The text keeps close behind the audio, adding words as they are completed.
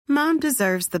Mom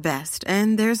deserves the best,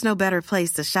 and there's no better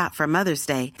place to shop for Mother's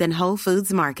Day than Whole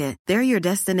Foods Market. They're your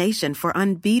destination for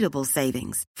unbeatable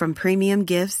savings, from premium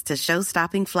gifts to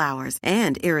show-stopping flowers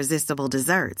and irresistible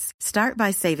desserts. Start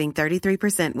by saving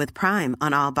 33% with Prime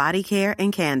on all body care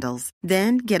and candles.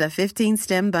 Then get a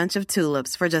 15-stem bunch of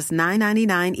tulips for just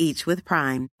 $9.99 each with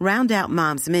Prime. Round out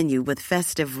Mom's menu with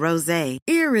festive rosé,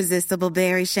 irresistible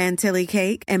berry chantilly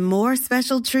cake, and more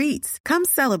special treats. Come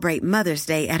celebrate Mother's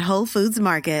Day at Whole Foods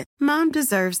Market. Mom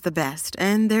deserves the best,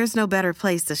 and there's no better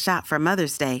place to shop for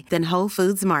Mother's Day than Whole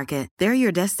Foods Market. They're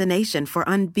your destination for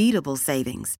unbeatable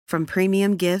savings, from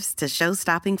premium gifts to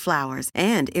show-stopping flowers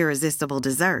and irresistible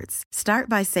desserts. Start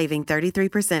by saving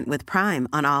 33% with Prime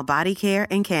on all body care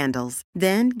and candles.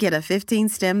 Then get a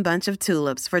 15-stem bunch of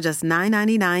tulips for just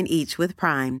 $9.99 each with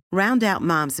Prime. Round out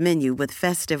Mom's menu with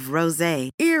festive rosé,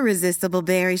 irresistible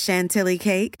berry chantilly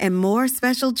cake, and more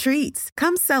special treats.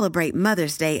 Come celebrate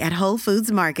Mother's Day at Whole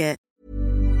Foods Market. Down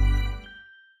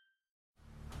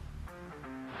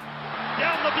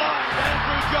the blind,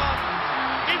 Andrew John.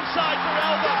 Inside for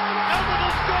Albert. Albert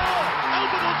will score.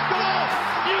 Albert will score.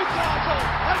 Newcastle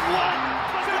have won.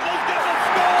 Fiddler's going to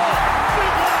score.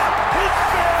 Fiddler, it's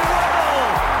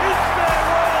farewell. It's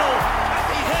farewell.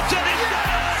 And he hits it. He's got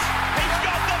it. He's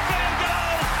got the field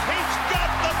goal. He's got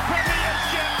the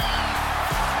premiership.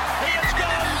 He has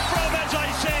gone from, as I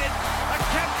said, a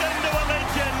captain to a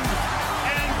legend.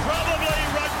 Probably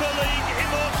rugby league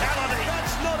immortality.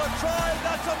 That's not a try,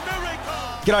 that's a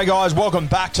miracle. G'day guys, welcome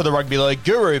back to the Rugby League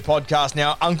Guru podcast.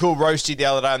 Now, Uncle Roasty the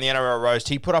other day on the NRL Roast,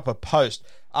 he put up a post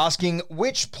asking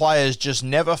which players just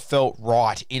never felt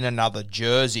right in another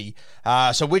jersey.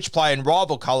 So which player in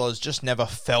rival colours just never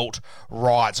felt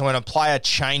right. So when a player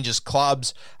changes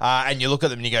clubs and you look at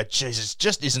them and you go, Jesus,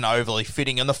 just isn't overly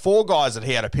fitting. And the four guys that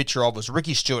he had a picture of was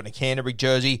Ricky Stuart in a Canterbury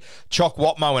jersey, Chock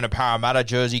Watmough in a Parramatta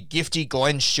jersey, Gifty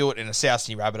Glenn Stewart in a South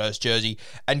Sydney Rabbitohs jersey,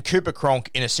 and Cooper Cronk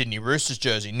in a Sydney Roosters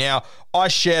jersey. Now, I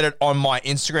shared it on my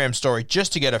Instagram story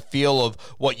just to get a feel of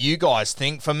what you guys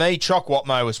think. For me, Chock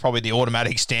Watmough was probably the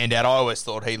automatic standout. I always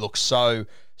thought he looked so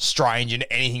strange in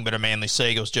anything but a Manly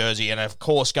Seagulls jersey, and of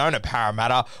course going to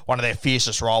Parramatta, one of their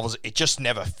fiercest rivals, it just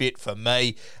never fit for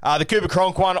me. The Cooper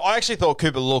Cronk one, I actually thought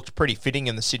Cooper looked pretty fitting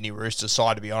in the Sydney Roosters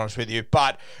side, to be honest with you,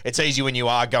 but it's easy when you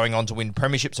are going on to win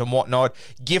premierships and whatnot.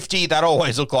 Gifty, that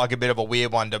always looked like a bit of a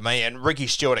weird one to me, and Ricky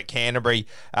Stuart at Canterbury,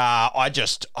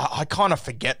 I kind of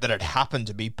forget that it happened,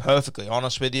 to be perfectly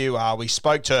honest with you. We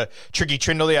spoke to Tricky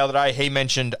Trindle the other day. He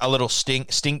mentioned a little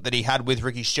stink that he had with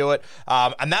Ricky Stuart,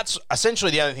 and that's essentially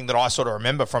the only thing that I sort of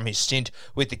remember from his stint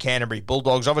with the Canterbury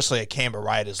Bulldogs, obviously a Canberra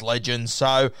Raiders legend. So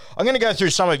I'm going to go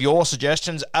through some of your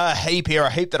suggestions, a heap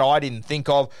that I didn't think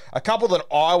of, a couple that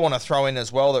I want to throw in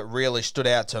as well that really stood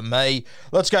out to me.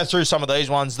 Let's go through some of these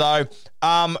ones though.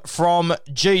 From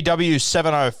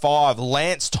GW705,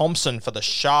 Lance Thompson for the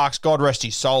Sharks. God rest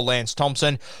his soul, Lance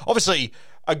Thompson. Obviously,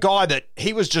 a guy that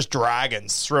he was just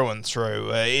Dragons through and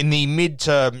through. In the mid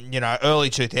to early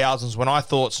 2000s, when I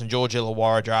thought St George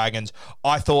Illawarra Dragons,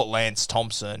 I thought Lance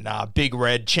Thompson, big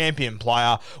red champion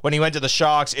player. When he went to the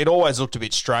Sharks, it always looked a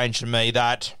bit strange to me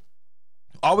that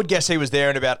I would guess he was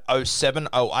there in about 07,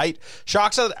 08.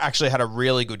 Sharks actually had a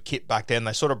really good kit back then.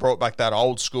 They sort of brought back that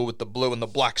old school with the blue and the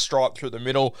black stripe through the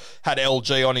middle, had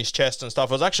LG on his chest and stuff.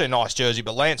 It was actually a nice jersey,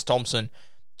 but Lance Thompson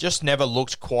just never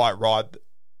looked quite right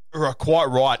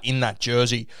in that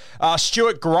jersey.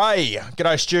 Stuart Gray.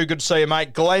 G'day, Stu. Good to see you,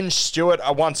 mate. Glenn Stewart.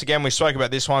 Once again, we spoke about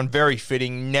this one. Very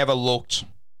fitting. Never looked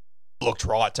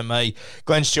right to me.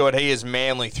 Glenn Stewart, he is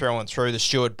Manly through and through. The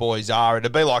Stewart boys are.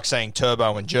 It'd be like seeing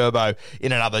Turbo and Gerbo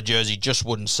in another jersey. Just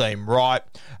wouldn't seem right.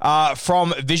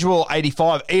 From Visual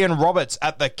 85, Ian Roberts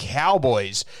at the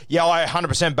Cowboys. Yeah, I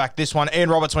 100% back this one.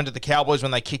 Ian Roberts went to the Cowboys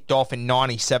when they kicked off in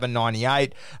 97,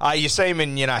 98. You see him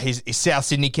in, his South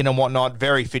Sydney kit and whatnot.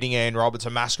 Very fitting Ian Roberts, a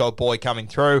mascot boy coming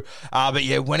through. But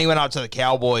yeah, when he went up to the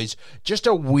Cowboys, just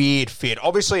a weird fit.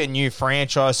 Obviously a new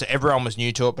franchise, so everyone was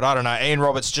new to it, but I don't know. Ian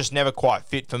Roberts just never quite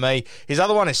fit for me. His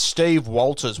other one is Steve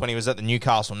Walters when he was at the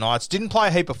Newcastle Knights. Didn't play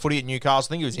a heap of footy at Newcastle.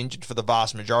 I think he was injured for the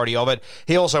vast majority of it.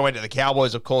 He also went to the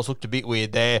Cowboys, of course, looked a bit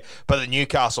weird there, but the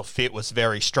Newcastle fit was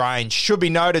very strange. Should be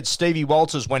noted, Stevie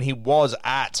Walters, when he was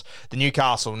at the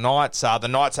Newcastle Knights, the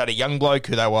Knights had a young bloke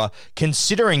who they were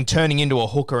considering turning into a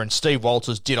hooker, and Steve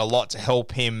Walters did a lot to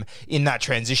help him in that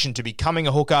transition to becoming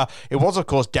a hooker. It was, of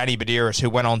course, Danny Badiris, who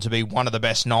went on to be one of the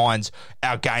best nines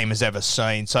our game has ever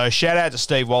seen. So shout out to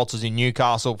Steve Walters. colours in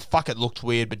Newcastle. Fuck, it looked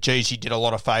weird, but geez, he did a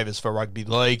lot of favours for rugby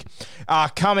league.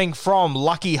 Coming from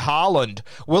Lucky Harland,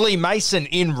 Willie Mason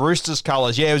in Roosters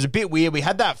colours. Yeah, it was a bit weird. We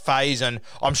had that phase, and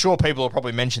I'm sure people will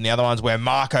probably mention the other ones, where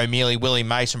Mark O'Mealy, Willie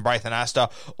Mason, Braithen Astor,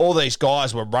 all these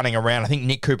guys were running around. I think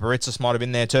Nick Cooper-Ritzis might have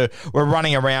been there too. Were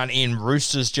running around in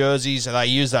Roosters jerseys, and they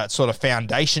used that sort of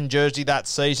foundation jersey that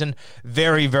season.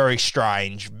 Very, very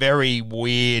strange. Very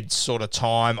weird sort of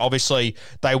time. Obviously,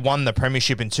 they won the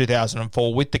premiership in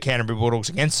 2004 with the Canterbury Bulldogs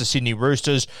against the Sydney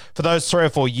Roosters. For those 3 or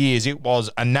 4 years, it was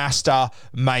Anasta,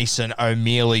 Mason,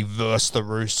 O'Mealy versus the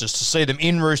Roosters. To see them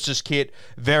in Roosters kit,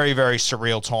 very, very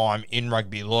surreal time in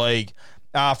rugby league.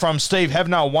 From Steve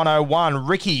Hevner, 101,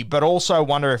 Ricky, but also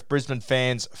wonder if Brisbane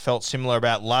fans felt similar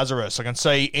about Lazarus. I can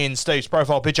see in Steve's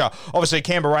profile picture, obviously a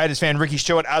Canberra Raiders fan, Ricky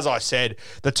Stewart. As I said,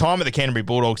 the time of the Canterbury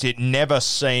Bulldogs, it never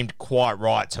seemed quite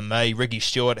right to me. Ricky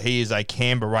Stewart, he is a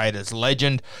Canberra Raiders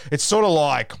legend. It's sort of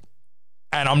like...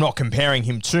 And I'm not comparing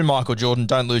him to Michael Jordan,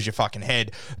 don't lose your fucking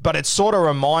head. But it sort of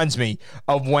reminds me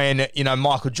of when,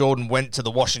 Michael Jordan went to the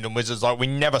Washington Wizards. Like,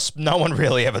 no one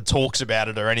really ever talks about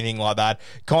it or anything like that.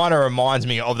 Kind of reminds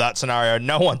me of that scenario.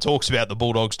 No one talks about the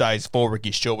Bulldogs days for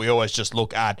Ricky Stewart. We always just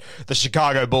look at the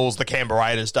Chicago Bulls, the Canberra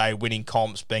Raiders day, winning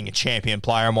comps, being a champion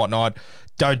player and whatnot.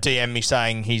 Don't DM me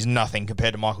saying he's nothing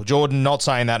compared to Michael Jordan. Not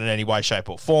saying that in any way, shape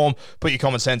or form. Put your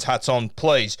common sense hats on,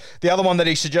 please. The other one that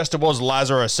he suggested was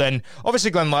Lazarus. And obviously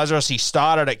Glenn Lazarus, he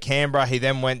started at Canberra. He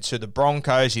then went to the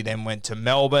Broncos. He then went to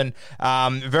Melbourne.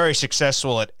 Very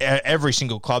successful at every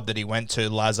single club that he went to,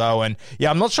 Lazo. And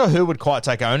yeah, I'm not sure who would quite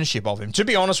take ownership of him. To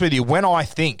be honest with you, when I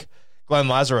think Glenn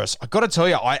Lazarus, I got to tell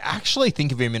you, I actually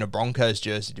think of him in a Broncos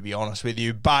jersey, to be honest with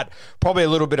you, but probably a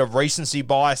little bit of recency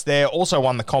bias there. Also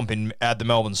won the comp at the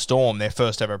Melbourne Storm, their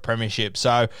first ever premiership. So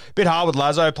a bit hard with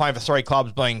Lazo, playing for 3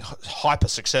 clubs, being hyper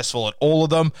successful at all of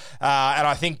them. And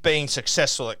I think being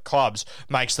successful at clubs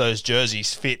makes those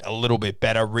jerseys fit a little bit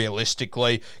better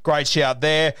realistically. Great shout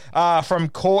there. From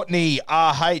Courtney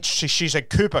RH, she said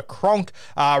Cooper Cronk.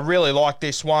 Really like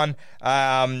this one.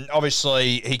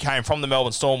 Obviously, he came from the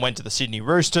Melbourne Storm, went to the Sydney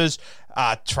Roosters,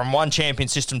 from one champion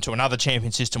system to another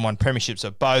champion system, won premierships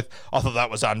at both. I thought that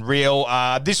was unreal.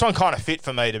 This one kind of fit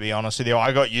for me, to be honest with you.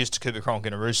 I got used to Cooper Cronk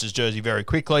in a Roosters jersey very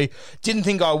quickly. Didn't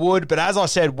think I would, but as I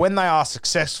said, when they are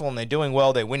successful and they're doing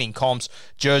well, they're winning comps,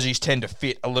 jerseys tend to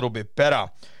fit a little bit better.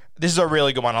 This is a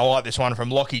really good one. I like this one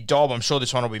from Lockie Dobb. I'm sure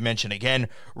this one will be mentioned again.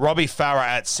 Robbie Farah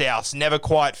at Souths. Never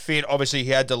quite fit. Obviously, he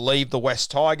had to leave the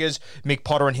West Tigers. Mick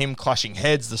Potter and him clashing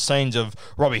heads. The scenes of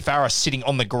Robbie Farah sitting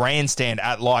on the grandstand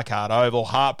at Leichhardt Oval.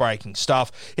 Heartbreaking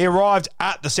stuff. He arrived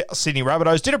at the South Sydney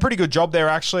Rabbitohs. Did a pretty good job there,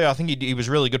 actually. I think he was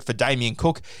really good for Damien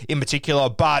Cook in particular,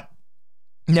 but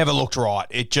never looked right.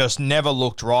 It just never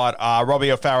looked right. Robbie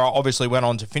Farah obviously went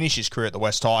on to finish his career at the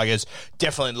West Tigers.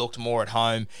 Definitely looked more at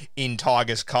home in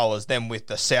Tigers colours than with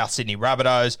the South Sydney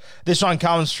Rabbitohs. This one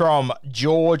comes from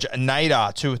George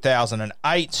Nader,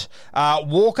 2008.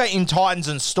 Walker in Titans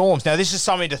and Storms. Now, this is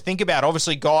something to think about.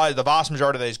 Obviously, guys, the vast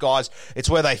majority of these guys, it's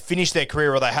where they finished their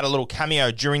career or they had a little cameo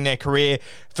during their career.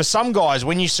 For some guys,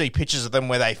 when you see pictures of them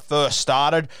where they first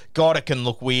started, God, it can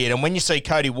look weird. And when you see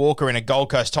Cody Walker in a Gold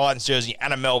Coast Titans jersey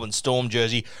and a Melbourne Storm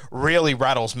jersey, really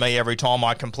rattles me every time.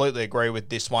 I completely agree with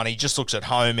this one. He just looks at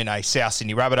home in a South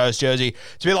Sydney Rabbitohs jersey.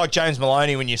 It's a bit like James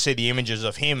Maloney when you see the images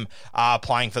of him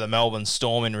playing for the Melbourne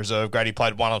Storm in reserve grade. He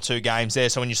played 1 or 2 games there.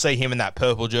 So when you see him in that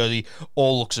purple jersey,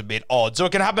 all looks a bit odd. So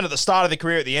it can happen at the start of the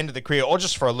career, at the end of the career, or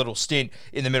just for a little stint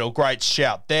in the middle. Great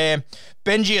shout there.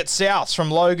 Benji at Souths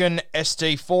from Logan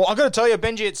SD4. I've got to tell you,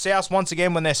 Benji at Souths, once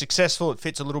again, when they're successful, it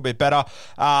fits a little bit better.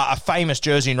 A famous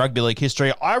jersey in rugby league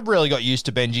history. I really got used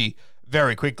to Benji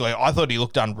very quickly. I thought he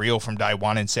looked unreal from day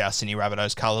one in South Sydney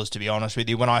Rabbitohs colours, to be honest with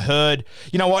you. When I heard,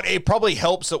 you know what, it probably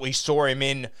helps that we saw him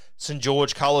in St.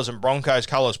 George colours and Broncos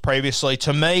colours previously.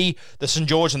 To me, the St.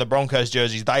 George and the Broncos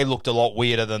jerseys, they looked a lot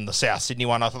weirder than the South Sydney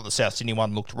one. I thought the South Sydney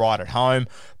one looked right at home.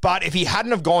 But if he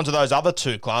hadn't have gone to those other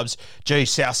 2 clubs,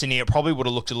 South Sydney, it probably would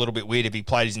have looked a little bit weird if he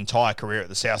played his entire career at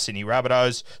the South Sydney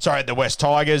Rabbitohs. Sorry, at the West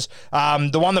Tigers.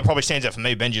 The one that probably stands out for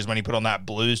me, Benji, is when he put on that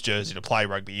Blues jersey to play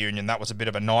rugby union. That was a bit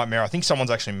of a nightmare. I think someone's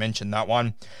actually mentioned that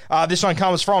one. This one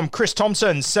comes from Chris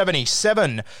Thompson,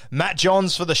 77. Matt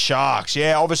Johns for the Sharks.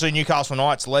 Yeah, obviously Newcastle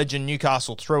Knights legend,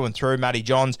 Newcastle through and through. Matty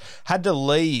Johns had to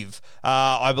leave.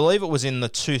 I believe it was in the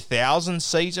 2000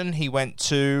 season. He went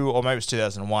to, or maybe it was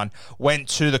 2001, went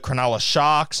to the Cronulla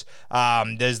Sharks.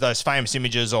 There's those famous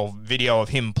images or video of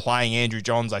him playing Andrew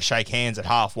Johns. They shake hands at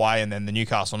halfway, and then the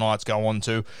Newcastle Knights go on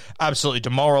to absolutely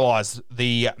demoralise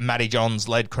the Matty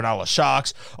Johns-led Cronulla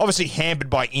Sharks. Obviously hampered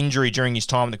by injury during his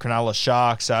time at the Cronulla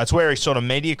Sharks. It's where his sort of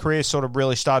media career sort of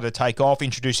really started to take off,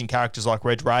 introducing characters like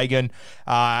Reg Reagan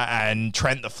and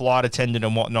Trent the flight attendant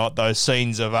and whatnot. Those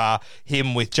scenes of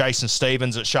him with Jason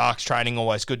Stevens at Sharks training,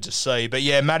 always good to see. But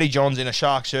yeah, Matty Johns in a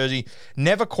Sharks jersey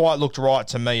never quite looked right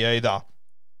to me either.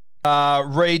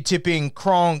 Reed Tipping,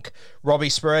 Cronk, Robbie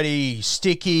Spready,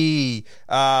 Sticky.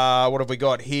 What have we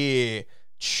got here?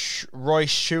 Royce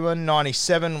Schuhen,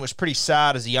 97, was pretty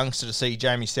sad as a youngster to see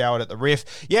Jamie Soward at the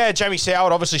Riff. Yeah, Jamie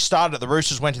Soward obviously started at the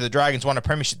Roosters, went to the Dragons, won a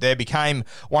premiership there, became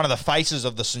one of the faces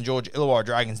of the St. George Illawarra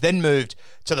Dragons, then moved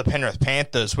to the Penrith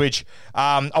Panthers, which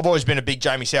I've always been a big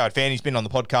Jamie Soward fan. He's been on the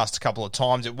podcast a couple of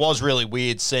times. It was really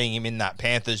weird seeing him in that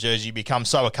Panthers jersey. You become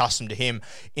so accustomed to him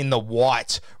in the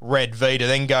white, red V to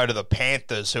then go to the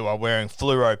Panthers, who are wearing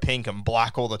fluoro pink and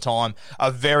black all the time. A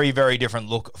very, very different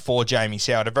look for Jamie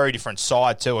Soward, a very different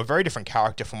side too, a very different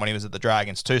character from when he was at the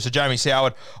Dragons too. So Jamie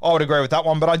Soward, I would agree with that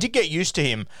one, but I did get used to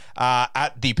him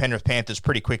at the Penrith Panthers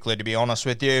pretty quickly, to be honest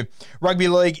with you. Rugby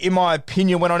League, in my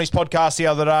opinion, went on his podcast the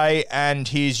other day and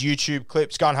his YouTube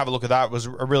clips. Go and have a look at that. It was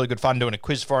a really good fun doing a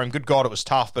quiz for him. Good God, it was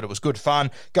tough, but it was good fun.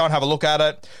 Go and have a look at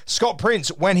it. Scott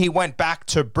Prince, when he went back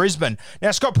to Brisbane.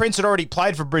 Now, Scott Prince had already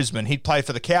played for Brisbane. He'd played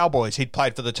for the Cowboys. He'd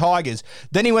played for the Tigers.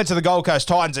 Then he went to the Gold Coast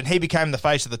Titans and he became the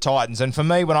face of the Titans. And for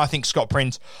me, when I think Scott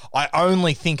Prince, I only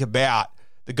think about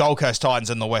the Gold Coast Titans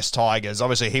and the West Tigers.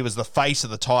 Obviously, he was the face of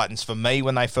the Titans for me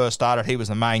when they first started. He was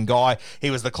the main guy.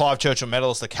 He was the Clive Churchill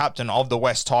medalist, the captain of the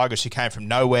West Tigers, who came from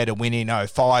nowhere to win in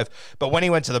 05. But when he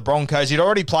went to the Broncos, he'd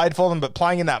already played for them, but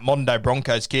playing in that modern-day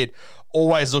Broncos kit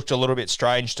always looked a little bit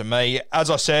strange to me. As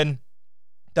I said,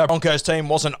 the Broncos team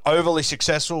wasn't overly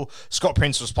successful. Scott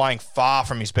Prince was playing far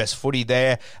from his best footy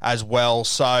there as well.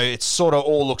 So it sort of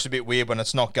all looks a bit weird when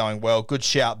it's not going well. Good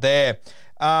shout there.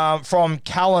 From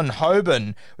Callan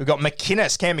Hoban, we've got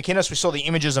McInnes, Cam McInnes. We saw the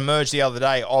images emerge the other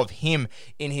day of him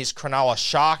in his Cronulla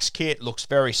Sharks kit. Looks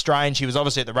very strange. He was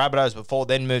obviously at the Rabbitohs before,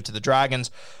 then moved to the Dragons.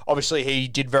 Obviously, he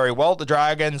did very well at the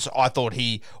Dragons. I thought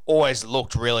he always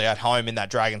looked really at home in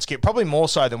that Dragons kit, probably more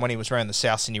so than when he was wearing the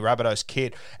South Sydney Rabbitohs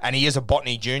kit. And he is a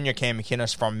Botany junior, Cam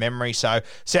McInnes, from memory. So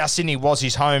South Sydney was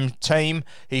his home team.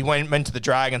 He went to the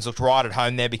Dragons, looked right at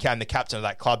home there, became the captain of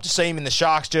that club. To see him in the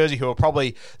Sharks jersey, who are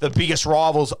probably the biggest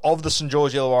rivals of the St.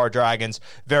 George Illawarra Dragons.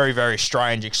 Very, very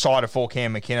strange. Excited for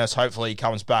Cam McInnes. Hopefully he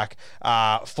comes back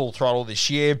full throttle this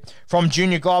year. From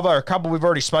Junior Glover, a couple we've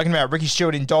already spoken about. Ricky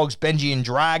Stewart in Dogs, Benji in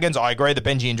Dragons. I agree the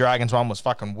Benji in Dragons one was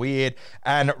fucking weird.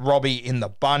 And Robbie in the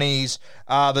Bunnies.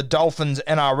 The Dolphins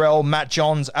NRL, Matt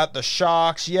Johns at the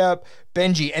Sharks. Yep.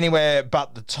 Benji anywhere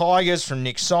but the Tigers from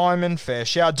Nick Simon. Fair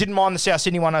shout. Didn't mind the South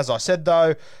Sydney one, as I said,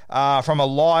 though. From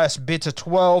Elias Bitter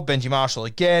 12, Benji Marshall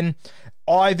again.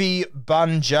 Ivy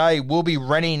Bunjay will be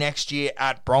Rennie next year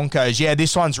at Broncos. Yeah,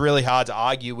 this one's really hard to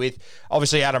argue with.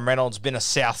 Obviously, Adam Reynolds been a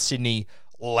South Sydney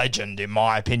legend, in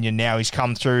my opinion. Now he's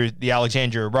come through the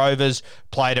Alexandria Rovers,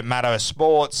 played at Maddo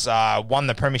Sports, won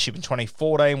the premiership in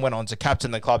 2014, went on to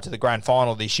captain the club to the grand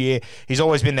final this year. He's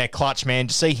always been their clutch man.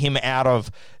 To see him out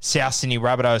of South Sydney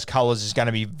Rabbitohs colours is going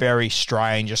to be very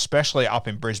strange, especially up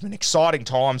in Brisbane. Exciting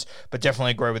times, but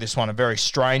definitely agree with this one. A very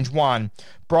strange one.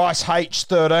 Bryce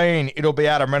H13, it'll be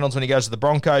Adam Reynolds when he goes to the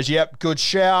Broncos. Yep, good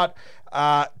shout.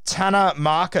 Tanner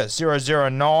Marker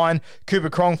 009, Cooper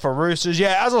Cronk for Roosters.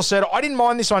 Yeah, as I said, I didn't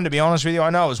mind this one, to be honest with you. I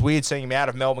know it was weird seeing him out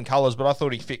of Melbourne colours, but I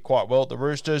thought he fit quite well at the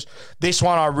Roosters. This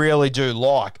one I really do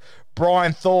like.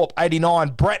 Brian Thorpe,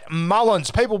 89. Brett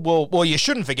Mullins. People will, well, you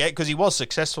shouldn't forget because he was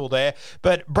successful there,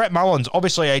 but Brett Mullins,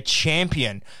 obviously a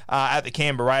champion at the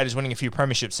Canberra Raiders, winning a few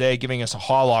premierships there, giving us a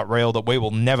highlight reel that we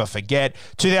will never forget.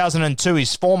 2002,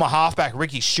 his former halfback,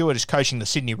 Ricky Stewart, is coaching the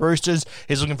Sydney Roosters.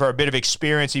 He's looking for a bit of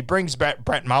experience. He brings back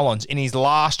Brett Mullins in his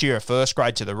last year of first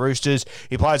grade to the Roosters.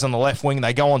 He plays on the left wing.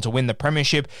 They go on to win the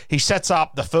premiership. He sets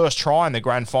up the first try in the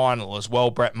grand final as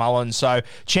well, Brett Mullins. So,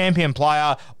 champion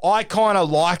player. I kind of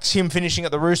liked him finishing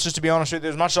at the Roosters, to be honest with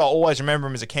you. As much as I always remember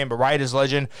him as a Canberra Raiders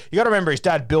legend, you got to remember his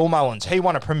dad, Bill Mullins. He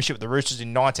won a premiership with the Roosters in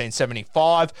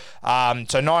 1975. So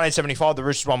 1975, the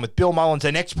Roosters won with Bill Mullins.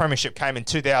 Their next premiership came in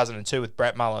 2002 with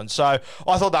Brett Mullins. So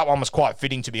I thought that one was quite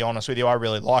fitting, to be honest with you. I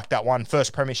really liked that one.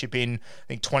 First premiership in, I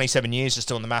think, 27 years, just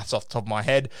doing the maths off the top of my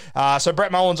head. So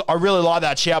Brett Mullins, I really like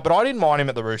that shout, but I didn't mind him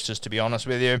at the Roosters, to be honest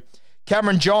with you.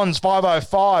 Cameron Johns,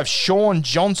 505. Sean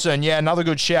Johnson, yeah, another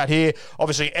good shout here.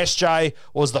 Obviously, SJ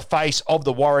was the face of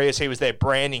the Warriors. He was their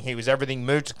branding. He was everything.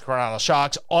 Moved to Cronulla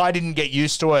Sharks. I didn't get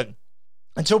used to it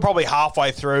until probably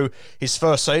halfway through his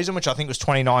first season, which I think was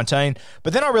 2019.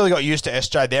 But then I really got used to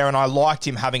SJ there, and I liked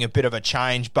him having a bit of a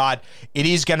change. But it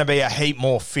is going to be a heap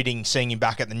more fitting seeing him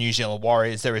back at the New Zealand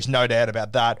Warriors. There is no doubt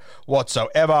about that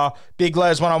whatsoever. Big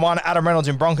Les 101, Adam Reynolds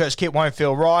in Broncos kit won't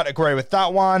feel right. Agree with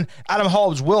that one. Adam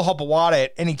Hobbs, Will Hopewada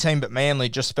at any team but Manly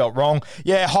just felt wrong.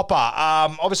 Yeah, Hopper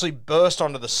obviously burst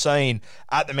onto the scene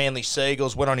at the Manly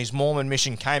Seagulls, went on his Mormon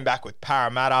mission, came back with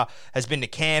Parramatta, has been to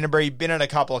Canterbury, been in a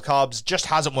couple of clubs, just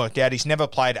hasn't worked out. He's never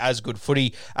played as good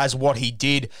footy as what he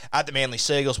did at the Manly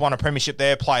Seagulls. Won a premiership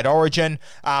there, played Origin.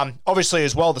 Obviously,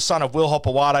 as well, the son of Will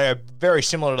Hopewada, very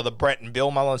similar to the Brett and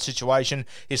Bill Mullen situation.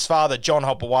 His father, John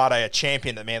Hopewada, a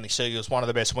champion at Manly Seagulls, one of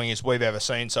the best wingers we've ever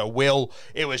seen. So Will,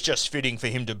 it was just fitting for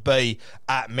him to be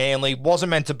at Manly. Wasn't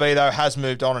meant to be, though, has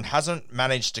moved on and hasn't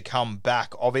managed to come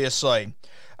back, obviously.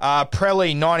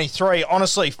 Prelly, 93.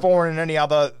 Honestly, foreign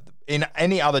in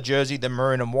any other jersey than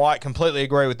maroon and white. Completely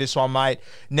agree with this one, mate.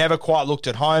 Never quite looked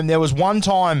at home. There was one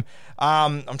time,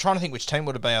 I'm trying to think which team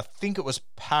would have been. I think it was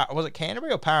it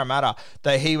Canterbury or Parramatta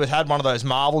that he had one of those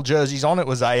Marvel jerseys on.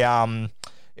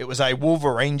 It was a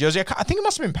Wolverine jersey. I think it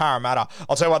must have been Parramatta.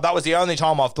 I'll tell you what, that was the only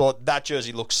time I've thought that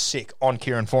jersey looks sick on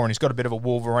Kieran Foran. He's got a bit of a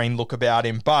Wolverine look about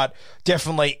him, but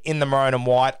definitely in the maroon and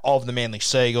white of the Manly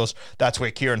Seagulls. That's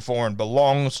where Kieran Foran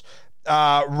belongs.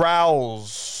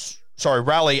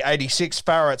 Rally 86,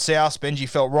 Farah at South. Benji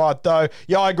felt right, though.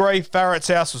 Yeah, I agree. Farah at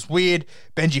South was weird.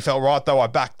 Benji felt right, though. I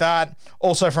backed that.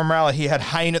 Also from Rally, he had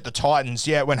Hayne at the Titans.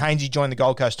 Yeah, when Hainesy joined the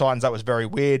Gold Coast Titans, that was very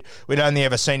weird. We'd only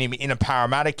ever seen him in a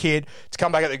Parramatta kid. To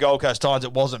come back at the Gold Coast Titans,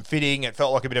 it wasn't fitting. It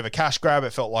felt like a bit of a cash grab. It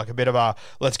felt like a bit of a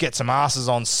let's get some asses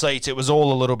on seats. It was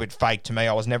all a little bit fake to me.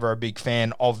 I was never a big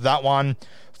fan of that one.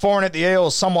 Foreign at the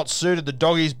Eels somewhat suited the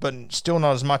Doggies, but still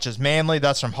not as much as Manly.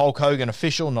 That's from Hulk Hogan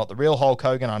official, not the real Hulk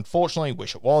Hogan, unfortunately.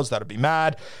 Wish it was. That'd be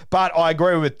mad. But I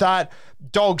agree with that.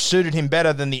 Dogs suited him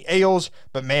better than the Eels,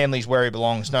 but Manly's where he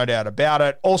belongs, no doubt about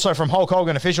it. Also from Hulk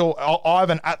Hogan official,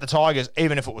 Ivan at the Tigers,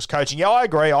 even if it was coaching. Yeah, I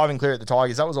agree. Ivan Cleary at the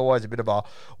Tigers, that was always a bit of a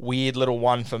weird little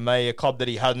one for me, a club that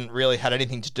he hadn't really had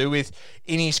anything to do with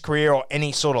in his career or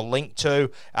any sort of link to.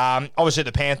 Obviously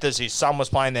the Panthers, his son was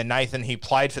playing there, Nathan. He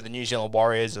played for the New Zealand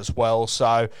Warriors as well.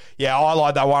 So, yeah, I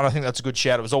like that one. I think that's a good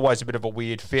shout. It was always a bit of a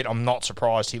weird fit. I'm not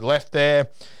surprised he left there.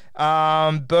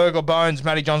 Burger Bones,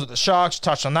 Matty Johns at the Sharks,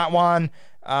 touched on that one.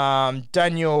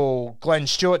 Daniel Glenn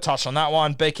Stewart touched on that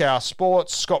one. BKR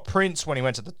Sports, Scott Prince when he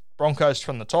went to the Broncos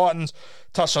from the Titans,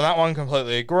 touched on that one,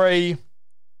 completely agree.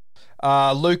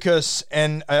 Lucas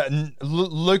Nahara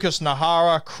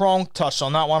Cronk touched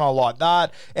on that one. I like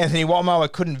that. Anthony Watmo, I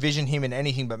couldn't vision him in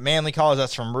anything but Manly colours.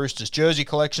 That's from Roosters jersey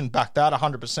collection. Back that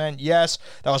 100%. Yes,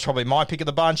 that was probably my pick of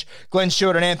the bunch. Glenn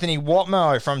Stewart and Anthony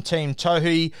Watmo from Team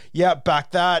Tohi. Yep,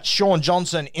 back that. Sean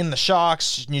Johnson in the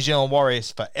Sharks. New Zealand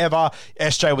Warriors forever.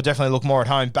 SJ will definitely look more at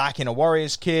home back in a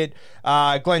Warriors kit.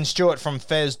 Glenn Stewart from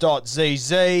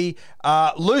Fez.zz.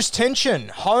 Loose tension.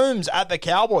 Holmes at the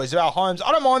Cowboys. Val Holmes.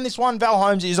 I don't mind this one. Val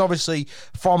Holmes is obviously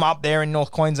from up there in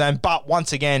North Queensland, but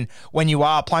once again, when you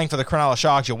are playing for the Cronulla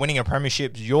Sharks, you're winning a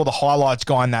premiership, you're the highlights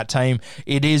guy in that team,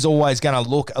 it is always going to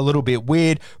look a little bit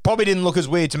weird. Probably didn't look as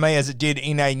weird to me as it did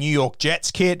in a New York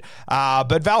Jets kit,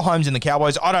 but Val Holmes in the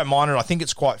Cowboys, I don't mind it. I think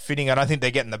it's quite fitting. I don't think they're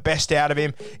getting the best out of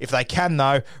him. If they can,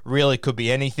 though, really could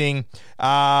be anything.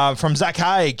 From Zach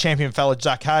Haig, champion fella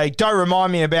Zach Haig, don't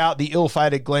remind me about the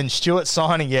ill-fated Glenn Stewart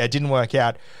signing. Yeah, it didn't work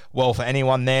out well for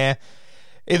anyone there.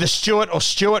 Either Stewart or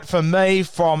Stewart for me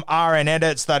from RN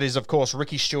Edits. That is, of course,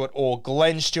 Ricky Stewart or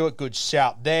Glenn Stewart. Good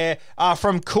shout there.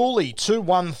 From Cooley,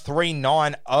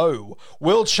 21390.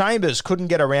 Will Chambers couldn't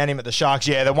get around him at the Sharks.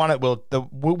 Yeah, the one at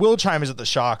Will Chambers at the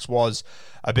Sharks was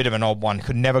a bit of an odd one.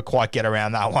 Could never quite get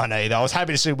around that one either. I was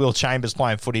happy to see Will Chambers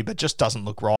playing footy, but just doesn't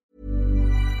look right.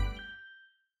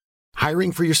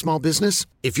 Hiring for your small business?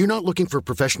 If you're not looking for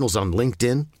professionals on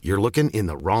LinkedIn, you're looking in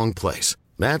the wrong place.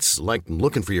 That's like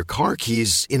looking for your car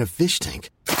keys in a fish tank.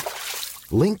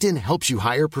 LinkedIn helps you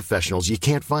hire professionals you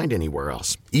can't find anywhere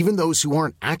else, even those who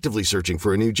aren't actively searching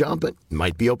for a new job but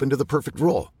might be open to the perfect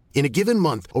role. In a given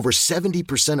month, over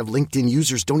 70% of LinkedIn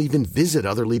users don't even visit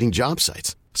other leading job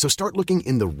sites. So start looking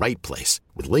in the right place.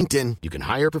 With LinkedIn, you can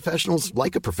hire professionals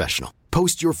like a professional.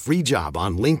 Post your free job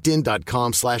on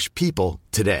linkedin.com/people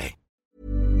today.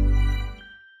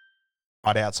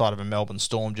 Right outside of a Melbourne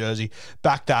Storm jersey.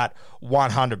 Back that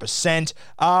 100%.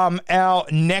 Our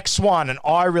next one, and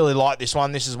I really like this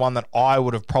one. This is one that I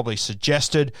would have probably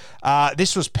suggested.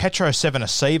 This was Petro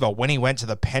Sevenasiva when he went to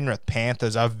the Penrith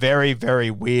Panthers. A very, very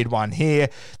weird one here.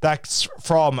 That's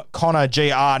from Connor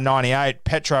GR98.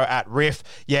 Petro at Riff.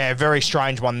 Yeah, very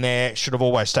strange one there. Should have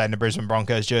always stayed in the Brisbane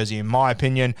Broncos jersey, in my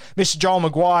opinion. Mr. Joel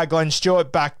Maguire, Glenn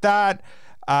Stewart, back that.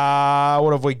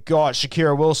 What have we got?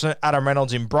 Shakira Wilson, Adam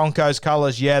Reynolds in Broncos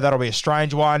colours. Yeah, that'll be a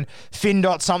strange one. Finn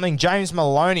dot something. James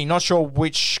Maloney. Not sure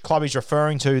which club he's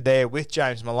referring to there with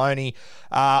James Maloney.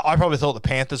 I probably thought the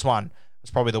Panthers one was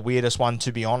probably the weirdest one,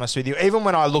 to be honest with you. Even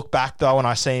when I look back, though, and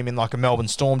I see him in like a Melbourne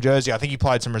Storm jersey, I think he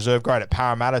played some reserve grade at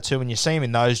Parramatta too, and you see him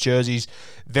in those jerseys.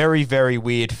 Very, very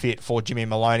weird fit for Jimmy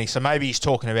Maloney. So maybe he's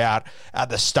talking about at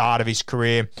the start of his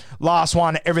career. Last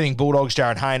one, everything Bulldogs,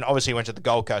 Jarryd Hayne. Obviously, he went to the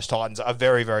Gold Coast Titans. A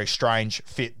very, very strange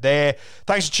fit there.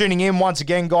 Thanks for tuning in once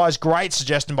again, guys. Great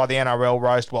suggestion by the NRL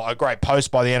Roast. Well, a great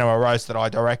post by the NRL Roast that I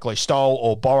directly stole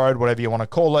or borrowed, whatever you want to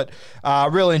call it.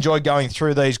 Really enjoyed going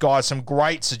through these, guys. Some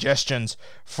great suggestions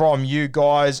from you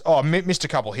guys. Oh, missed a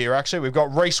couple here, actually. We've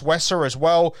got Reece Wesser as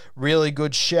well. Really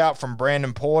good shout from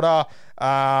Brandon Porter.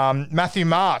 Matthew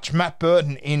March, Matt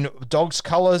Burton in Dogs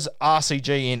colours,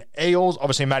 RCG in Eels.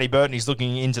 Obviously, Matty Burton, he's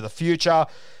looking into the future.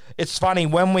 It's funny,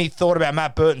 when we thought about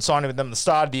Matt Burton signing with them at the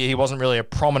start of the year, he wasn't really a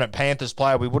prominent Panthers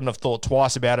player. We wouldn't have thought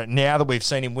twice about it. Now that we've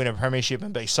seen him win a premiership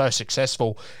and be so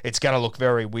successful, it's going to look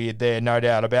very weird there, no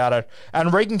doubt about it.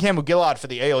 And Regan Campbell-Gillard for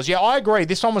the Eels. Yeah, I agree.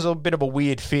 This one was a bit of a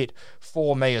weird fit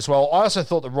for me as well. I also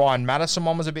thought the Ryan Madison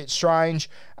one was a bit strange.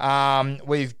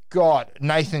 We've got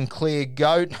Nathan Clear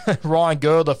Goat, Ryan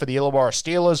Girdler for the Illawarra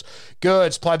Steelers.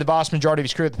 Girds played the vast majority of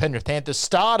his career at the Penrith Panthers.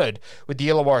 Started with the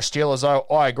Illawarra Steelers, though.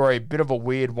 I agree, bit of a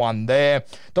weird one there.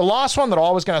 The last one that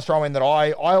I was going to throw in that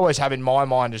I always have in my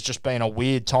mind as just being a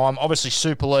weird time. Obviously,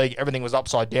 Super League, everything was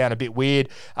upside down, a bit weird.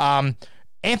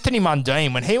 Anthony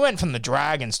Mundine, when he went from the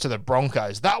Dragons to the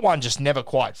Broncos, that one just never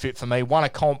quite fit for me. Won a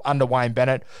comp under Wayne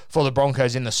Bennett for the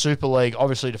Broncos in the Super League,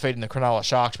 obviously defeating the Cronulla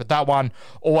Sharks, but that one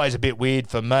always a bit weird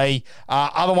for me.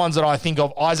 Other ones that I think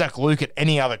of, Isaac Luke at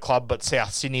any other club but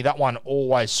South Sydney, that one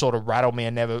always sort of rattled me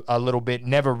a little bit,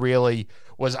 never really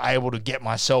was able to get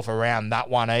myself around that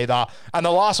one either. And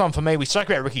the last one for me, we spoke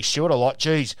about Ricky Stewart a lot.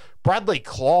 Geez, Bradley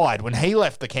Clyde, when he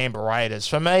left the Canberra Raiders,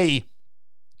 for me,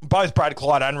 both Brad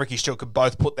Clyde and Ricky Stewart could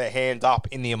both put their hands up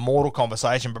in the immortal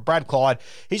conversation, but Brad Clyde,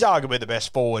 he's arguably the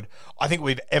best forward I think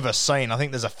we've ever seen. I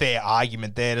think there's a fair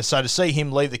argument there. So to see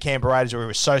him leave the Canberra Raiders where he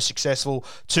was so successful,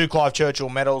 2 Clive Churchill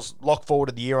medals, locked forward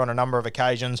of the year on a number of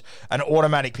occasions, an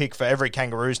automatic pick for every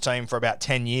Kangaroos team for about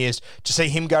 10 years, to see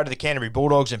him go to the Canterbury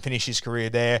Bulldogs and finish his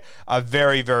career there, a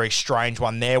very, very strange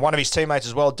one there. One of his teammates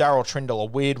as well, Darryl Trindle, a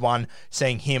weird one,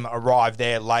 seeing him arrive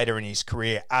there later in his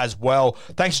career as well.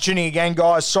 Thanks for tuning in again,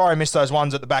 guys. Sorry I missed those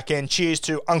ones at the back end. Cheers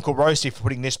to Uncle Roasty for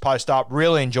putting this post up.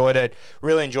 Really enjoyed it.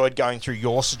 Really enjoyed going through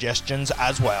your suggestions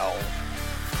as well.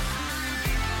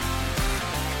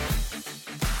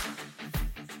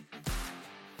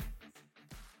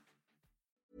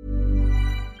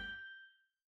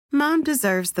 Mom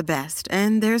deserves the best,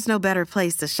 and there's no better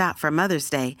place to shop for Mother's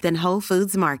Day than Whole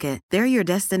Foods Market. They're your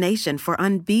destination for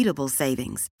unbeatable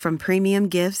savings, from premium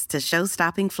gifts to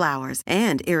show-stopping flowers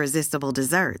and irresistible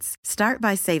desserts. Start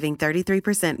by saving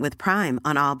 33% with Prime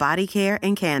on all body care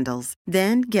and candles.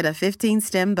 Then get a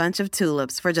 15-stem bunch of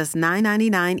tulips for just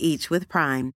 $9.99 each with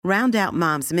Prime. Round out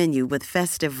Mom's menu with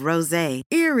festive rosé,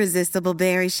 irresistible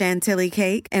berry chantilly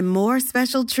cake, and more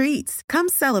special treats. Come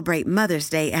celebrate Mother's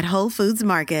Day at Whole Foods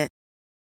Market.